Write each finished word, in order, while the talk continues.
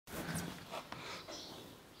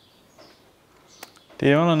Do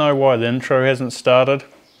you want to know why the intro hasn't started?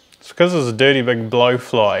 It's because there's a dirty big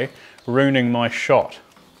blowfly ruining my shot.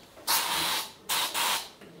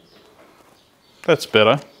 That's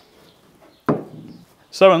better.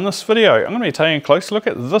 So in this video, I'm going to be taking a close look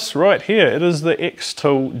at this right here. It is the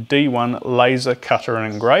xTool D1 laser cutter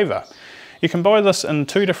and engraver. You can buy this in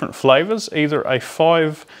two different flavors, either a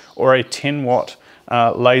 5 or a 10 watt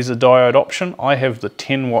laser diode option. I have the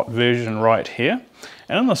 10 watt version right here.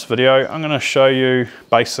 And in this video, I'm going to show you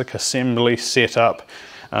basic assembly setup,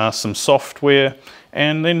 some software,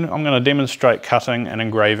 and then I'm going to demonstrate cutting and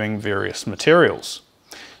engraving various materials.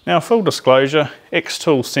 Now, full disclosure,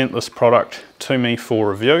 xTool sent this product to me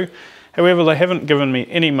for review. However, they haven't given me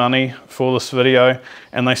any money for this video,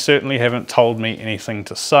 and they certainly haven't told me anything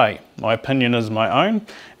to say. My opinion is my own,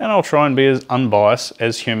 and I'll try and be as unbiased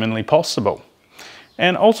as humanly possible.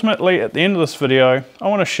 And ultimately, at the end of this video, I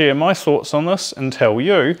want to share my thoughts on this and tell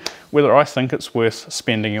you whether I think it's worth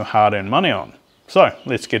spending your hard-earned money on. So,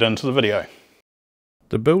 let's get into the video.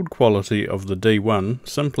 The build quality of the D1,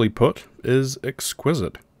 simply put, is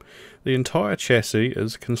exquisite. The entire chassis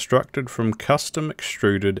is constructed from custom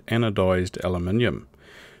extruded anodized aluminium.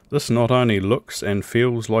 This not only looks and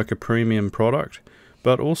feels like a premium product,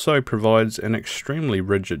 but also provides an extremely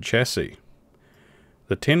rigid chassis.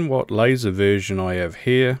 The 10 watt laser version I have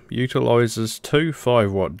here utilizes two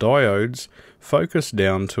 5 watt diodes focused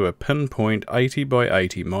down to a pinpoint 80 by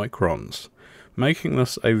 80 microns, making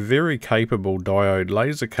this a very capable diode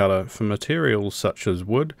laser cutter for materials such as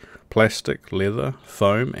wood, plastic, leather,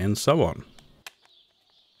 foam, and so on.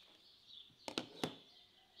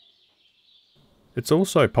 It's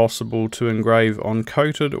also possible to engrave on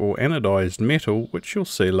coated or anodized metal, which you'll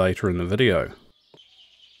see later in the video.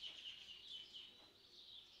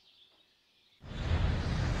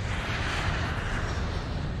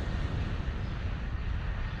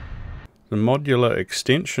 The modular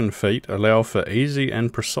extension feet allow for easy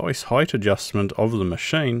and precise height adjustment of the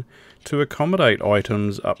machine to accommodate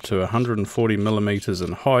items up to 140mm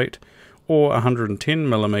in height or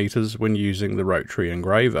 110mm when using the Rotary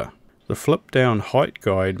engraver. The flip down height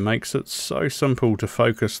guide makes it so simple to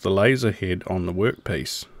focus the laser head on the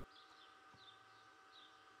workpiece.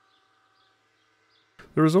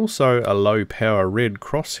 There is also a low power red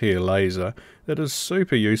crosshair laser that is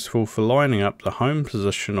super useful for lining up the home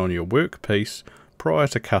position on your workpiece prior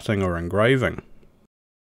to cutting or engraving.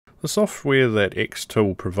 The software that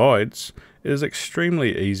xTool provides is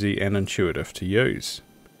extremely easy and intuitive to use.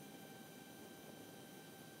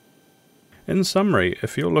 In summary,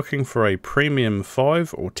 if you're looking for a premium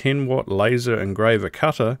 5 or 10 watt laser engraver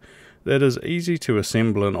cutter that is easy to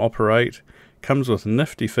assemble and operate, comes with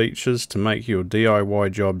nifty features to make your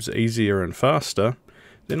DIY jobs easier and faster,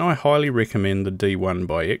 then I highly recommend the D1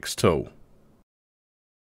 by xTool.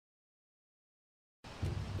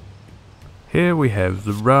 Here we have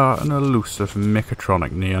the rare and elusive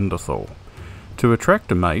mechatronic Neanderthal. To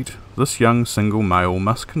attract a mate, this young single male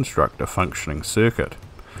must construct a functioning circuit.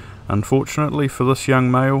 Unfortunately for this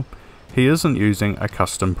young male, he isn't using a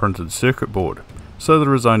custom printed circuit board, so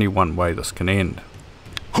there is only one way this can end.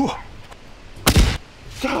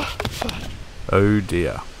 Oh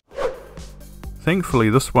dear. Thankfully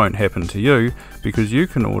this won't happen to you, because you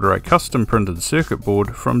can order a custom printed circuit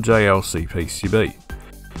board from JLC PCB.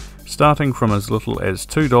 Starting from as little as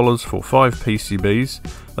 $2 for 5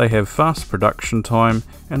 PCBs, they have fast production time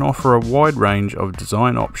and offer a wide range of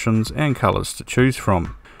design options and colours to choose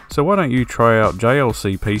from. So why don't you try out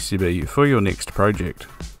JLC PCB for your next project?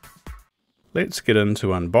 Let's get into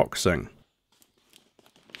unboxing.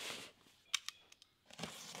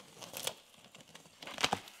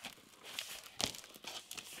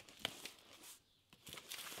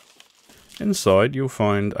 Inside you'll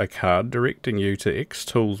find a card directing you to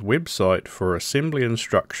xTool's website for assembly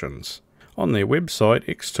instructions. On their website,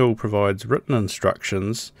 xTool provides written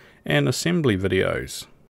instructions and assembly videos.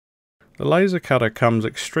 The laser cutter comes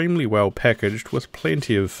extremely well packaged with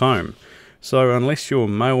plenty of foam, so unless your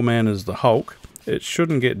mailman is the Hulk, it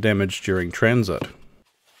shouldn't get damaged during transit.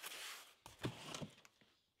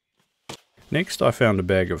 Next I found a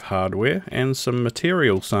bag of hardware and some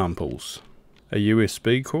material samples. A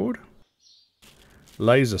USB cord,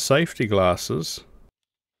 laser safety glasses,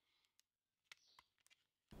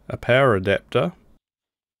 a power adapter.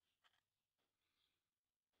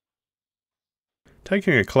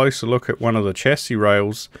 Taking a closer look at one of the chassis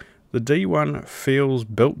rails, the D1 feels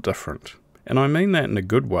built different, and I mean that in a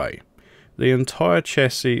good way. The entire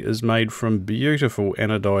chassis is made from beautiful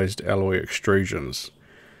anodized alloy extrusions.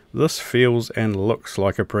 This feels and looks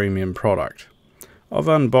like a premium product. I've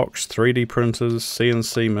unboxed 3D printers,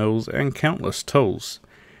 CNC mills and countless tools,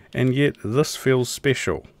 and yet this feels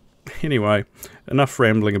special. Anyway, enough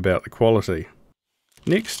rambling about the quality.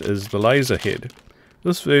 Next is the laser head.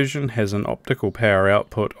 This version has an optical power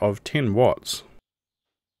output of 10 watts.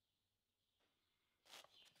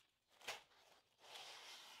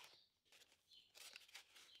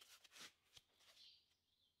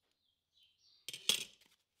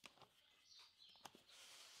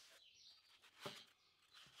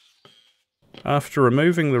 After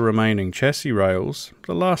removing the remaining chassis rails,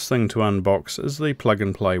 the last thing to unbox is the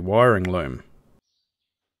plug-and-play wiring loom.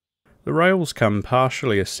 The rails come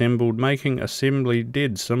partially assembled, making assembly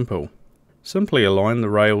dead simple. Simply align the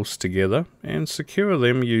rails together and secure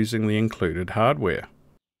them using the included hardware.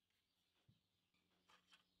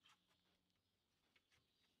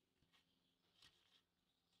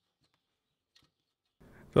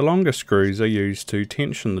 The longer screws are used to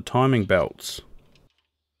tension the timing belts.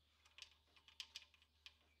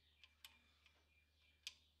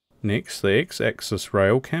 Next, the X-axis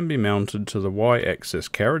rail can be mounted to the Y-axis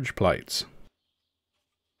carriage plates.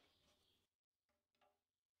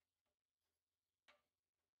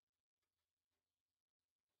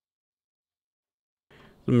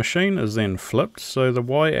 The machine is then flipped so the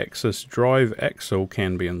Y-axis drive axle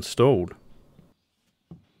can be installed.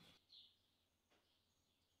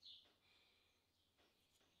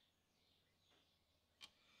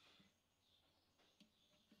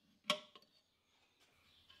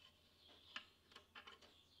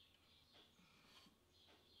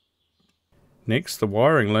 Next, the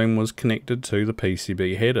wiring loom was connected to the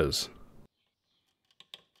PCB headers.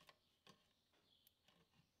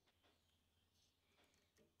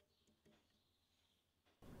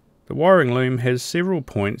 The wiring loom has several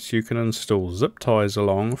points you can install zip ties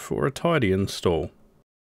along for a tidy install.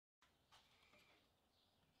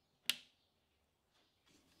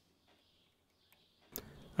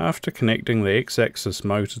 After connecting the X-axis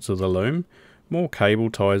motor to the loom, more cable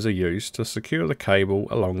ties are used to secure the cable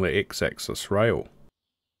along the X-axis rail.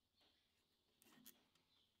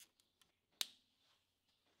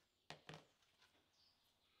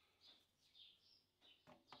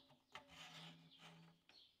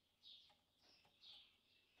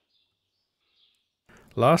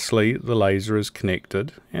 Lastly, the laser is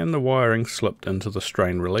connected and the wiring slipped into the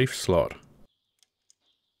strain relief slot.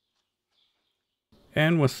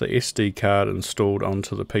 And with the SD card installed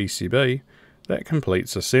onto the PCB, that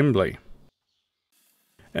completes assembly.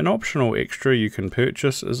 An optional extra you can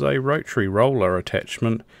purchase is a rotary roller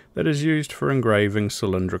attachment that is used for engraving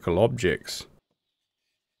cylindrical objects.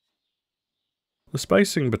 The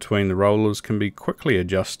spacing between the rollers can be quickly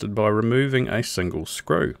adjusted by removing a single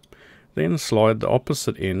screw. Then slide the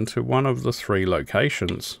opposite end to one of the 3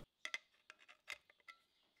 locations.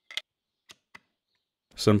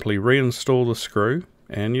 Simply reinstall the screw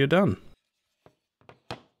and you're done.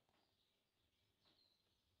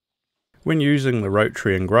 When using the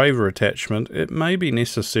rotary engraver attachment, it may be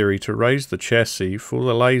necessary to raise the chassis for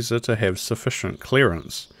the laser to have sufficient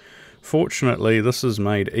clearance. Fortunately, this is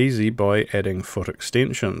made easy by adding foot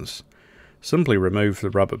extensions. Simply remove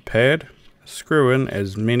the rubber pad, screw in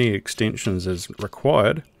as many extensions as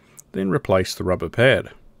required, then replace the rubber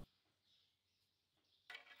pad.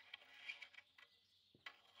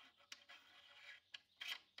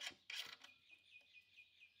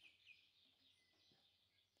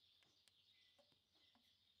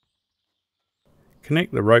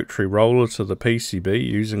 Connect the rotary roller to the PCB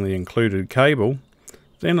using the included cable,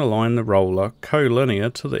 then align the roller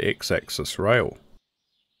collinear to the X-axis rail.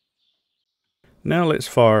 Now let's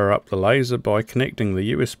fire up the laser by connecting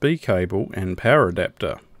the USB cable and power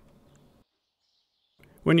adapter.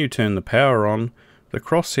 When you turn the power on, the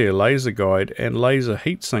crosshair laser guide and laser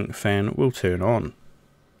heatsink fan will turn on.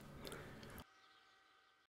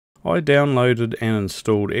 I downloaded and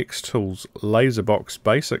installed xTool's Laserbox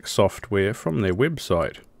Basic software from their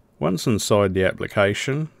website. Once inside the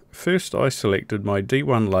application, first I selected my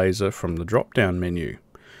D1 laser from the drop-down menu.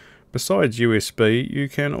 Besides USB, you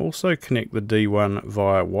can also connect the D1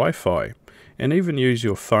 via Wi-Fi, and even use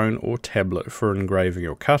your phone or tablet for engraving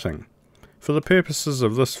or cutting. For the purposes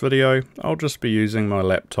of this video, I'll just be using my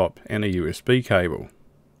laptop and a USB cable.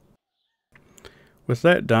 With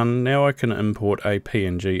that done, now I can import a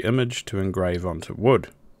PNG image to engrave onto wood.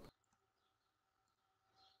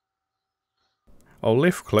 I'll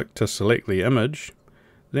left click to select the image,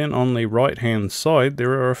 then on the right hand side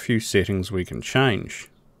there are a few settings we can change.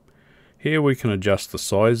 Here we can adjust the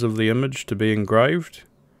size of the image to be engraved.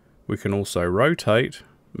 We can also rotate,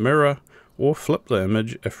 mirror, or flip the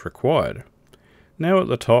image if required. Now at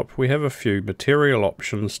the top we have a few material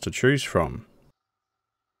options to choose from.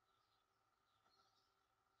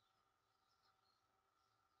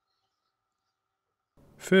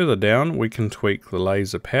 Further down we can tweak the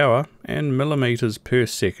laser power and millimeters per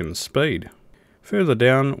second speed. Further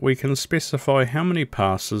down we can specify how many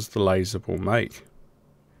passes the laser will make.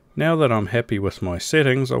 Now that I'm happy with my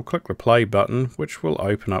settings, I'll click the play button, which will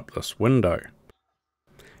open up this window.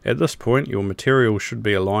 At this point your material should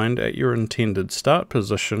be aligned at your intended start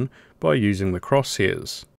position by using the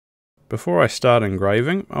crosshairs. Before I start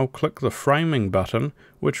engraving, I'll click the framing button,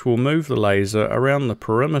 which will move the laser around the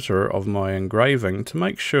perimeter of my engraving to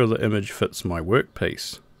make sure the image fits my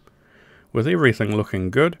workpiece. With everything looking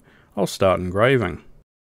good, I'll start engraving.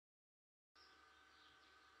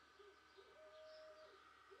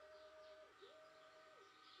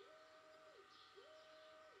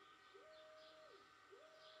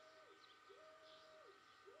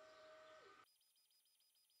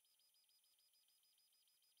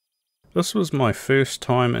 This was my first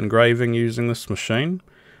time engraving using this machine.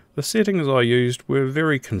 The settings I used were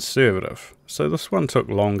very conservative, so this one took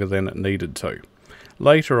longer than it needed to.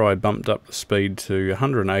 Later I bumped up the speed to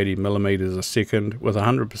 180mm a second with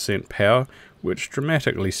 100% power, which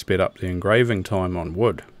dramatically sped up the engraving time on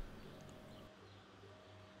wood.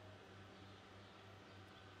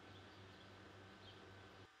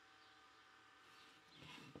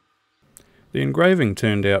 The engraving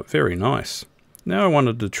turned out very nice. Now I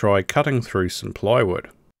wanted to try cutting through some plywood.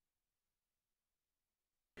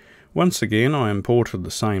 Once again I imported the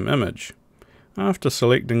same image. After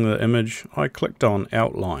selecting the image I clicked on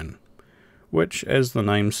Outline, which, as the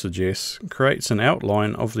name suggests, creates an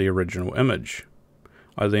outline of the original image.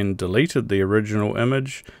 I then deleted the original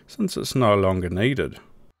image since it's no longer needed.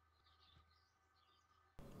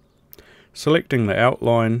 Selecting the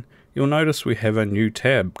outline, you'll notice we have a new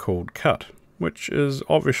tab called Cut, which is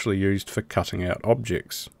obviously used for cutting out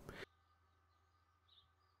objects.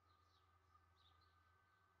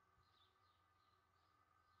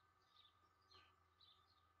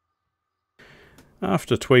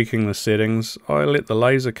 After tweaking the settings, I let the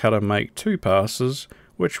laser cutter make 2 passes,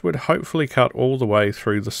 which would hopefully cut all the way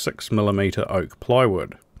through the 6mm oak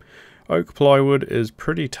plywood. Oak plywood is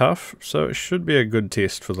pretty tough, so it should be a good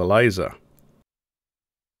test for the laser.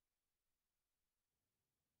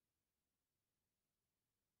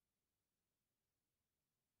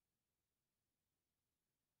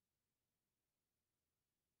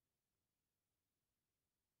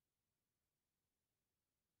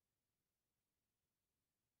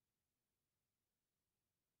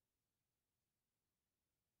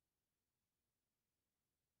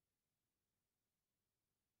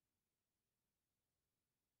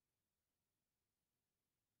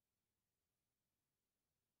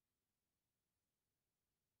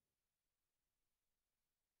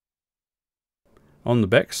 On the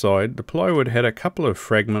back side, the plywood had a couple of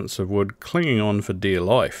fragments of wood clinging on for dear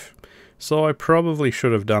life, so I probably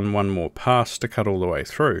should have done one more pass to cut all the way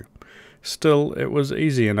through. Still, it was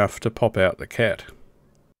easy enough to pop out the cat.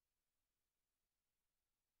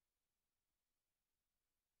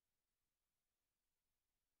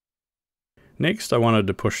 Next I wanted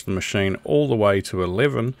to push the machine all the way to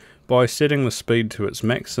 11 by setting the speed to its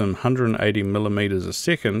maximum 180mm a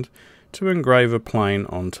second to engrave a plane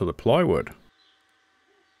onto the plywood.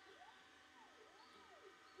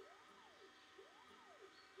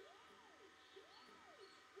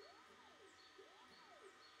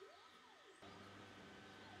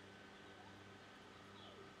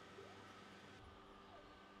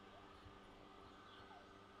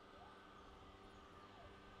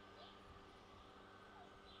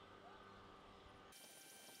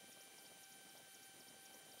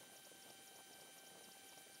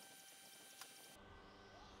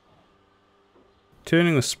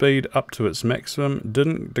 Turning the speed up to its maximum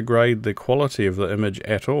didn't degrade the quality of the image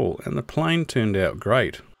at all, and the plane turned out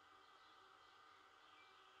great.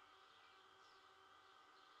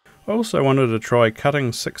 I also wanted to try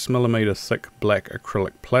cutting 6mm thick black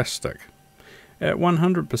acrylic plastic. At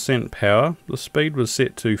 100% power, the speed was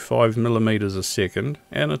set to 5mm a second,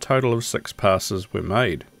 and a total of 6 passes were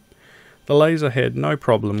made. The laser had no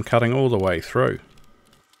problem cutting all the way through.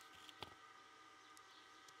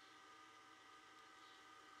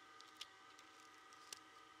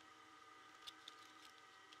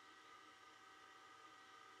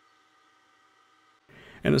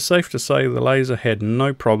 And it's safe to say the laser had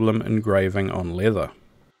no problem engraving on leather.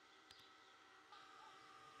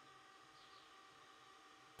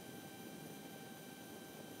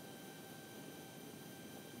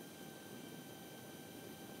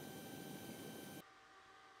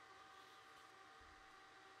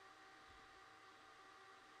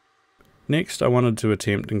 Next I wanted to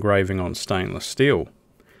attempt engraving on stainless steel.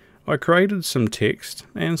 I created some text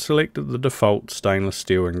and selected the default stainless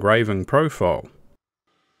steel engraving profile.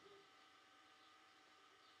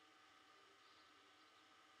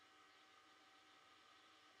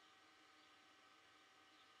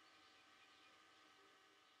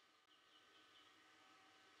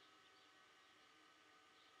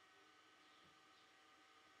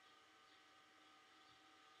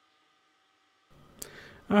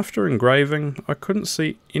 After engraving, I couldn't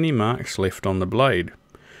see any marks left on the blade.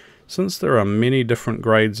 Since there are many different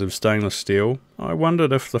grades of stainless steel, I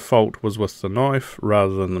wondered if the fault was with the knife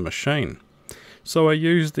rather than the machine. So I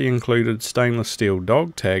used the included stainless steel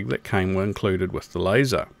dog tag that came included with the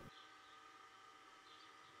laser.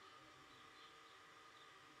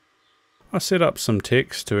 I set up some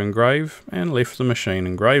text to engrave and left the machine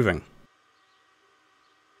engraving.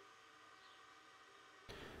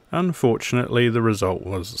 Unfortunately, the result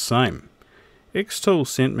was the same. xTool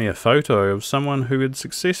sent me a photo of someone who had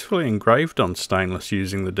successfully engraved on stainless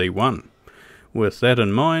using the D1. With that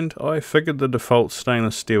in mind, I figured the default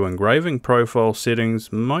stainless steel engraving profile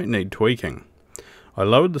settings might need tweaking. I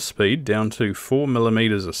lowered the speed down to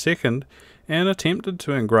 4mm a second and attempted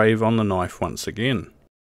to engrave on the knife once again.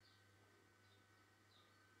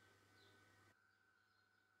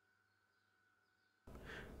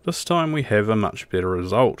 This time we have a much better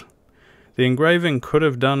result. The engraving could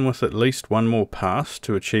have done with at least one more pass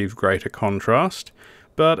to achieve greater contrast,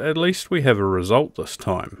 but at least we have a result this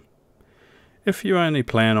time. If you only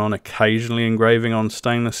plan on occasionally engraving on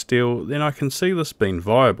stainless steel, then I can see this being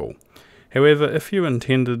viable. However, if you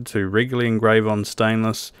intended to regularly engrave on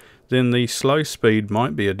stainless, then the slow speed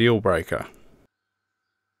might be a deal breaker.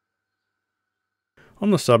 On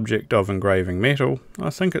the subject of engraving metal, I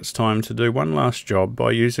think it's time to do one last job by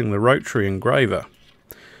using the Rotary engraver.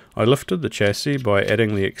 I lifted the chassis by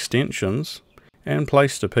adding the extensions and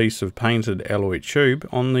placed a piece of painted alloy tube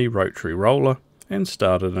on the Rotary roller and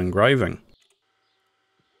started engraving.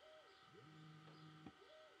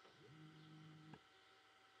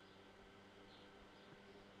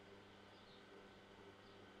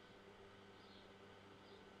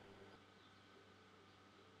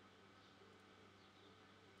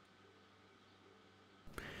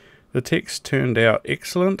 The text turned out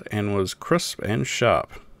excellent and was crisp and sharp.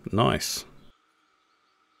 Nice.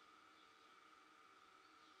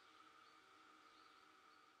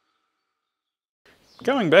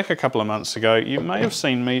 Going back a couple of months ago, you may have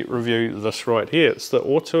seen me review this right here. It's the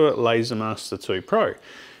Rotary LaserMaster 2 Pro.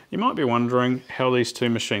 You might be wondering how these two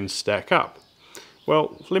machines stack up.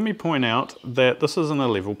 Well, let me point out that this isn't a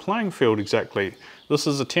level playing field exactly. This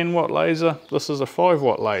is a 10-watt laser, this is a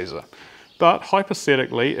 5-watt laser. But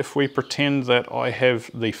hypothetically, if we pretend that I have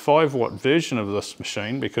the 5-watt version of this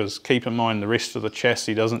machine, because keep in mind the rest of the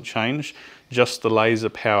chassis doesn't change, just the laser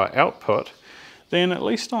power output, then at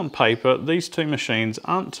least on paper, these two machines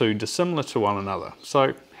aren't too dissimilar to one another.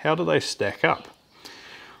 So how do they stack up?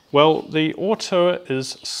 Well, the Rotary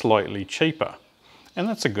is slightly cheaper, and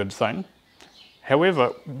that's a good thing. However,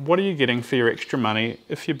 what are you getting for your extra money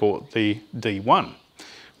if you bought the D1?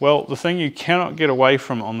 Well, the thing you cannot get away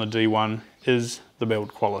from on the D1 is the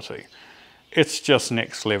build quality. It's just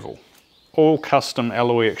next level. All custom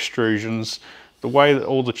alloy extrusions, the way that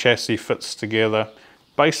all the chassis fits together,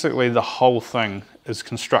 basically the whole thing is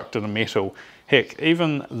constructed of metal. Heck,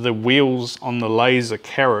 even the wheels on the laser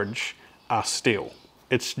carriage are steel.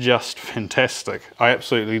 It's just fantastic. I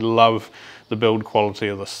absolutely love the build quality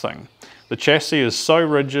of this thing. The chassis is so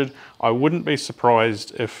rigid, I wouldn't be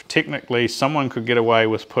surprised if technically someone could get away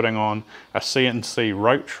with putting on a CNC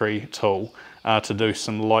Rotary tool to do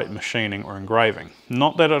some light machining or engraving.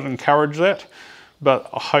 Not that I'd encourage that, but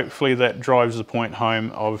hopefully that drives the point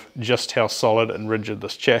home of just how solid and rigid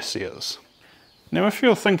this chassis is. Now if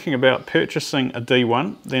you're thinking about purchasing a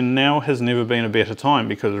D1, then now has never been a better time,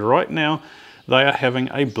 because right now they are having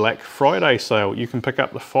a Black Friday sale. You can pick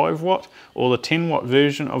up the 5-watt or the 10-watt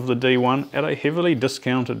version of the D1 at a heavily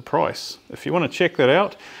discounted price. If you want to check that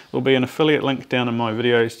out, there'll be an affiliate link down in my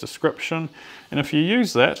video's description. And if you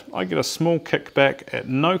use that, I get a small kickback at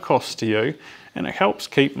no cost to you, and it helps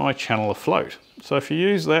keep my channel afloat. So if you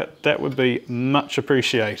use that, that would be much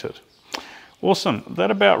appreciated. Awesome,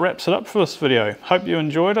 that about wraps it up for this video. Hope you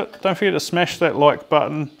enjoyed it. Don't forget to smash that like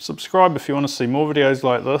button, subscribe if you want to see more videos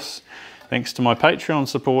like this. Thanks to my Patreon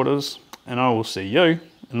supporters, and I will see you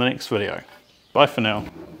in the next video. Bye for now.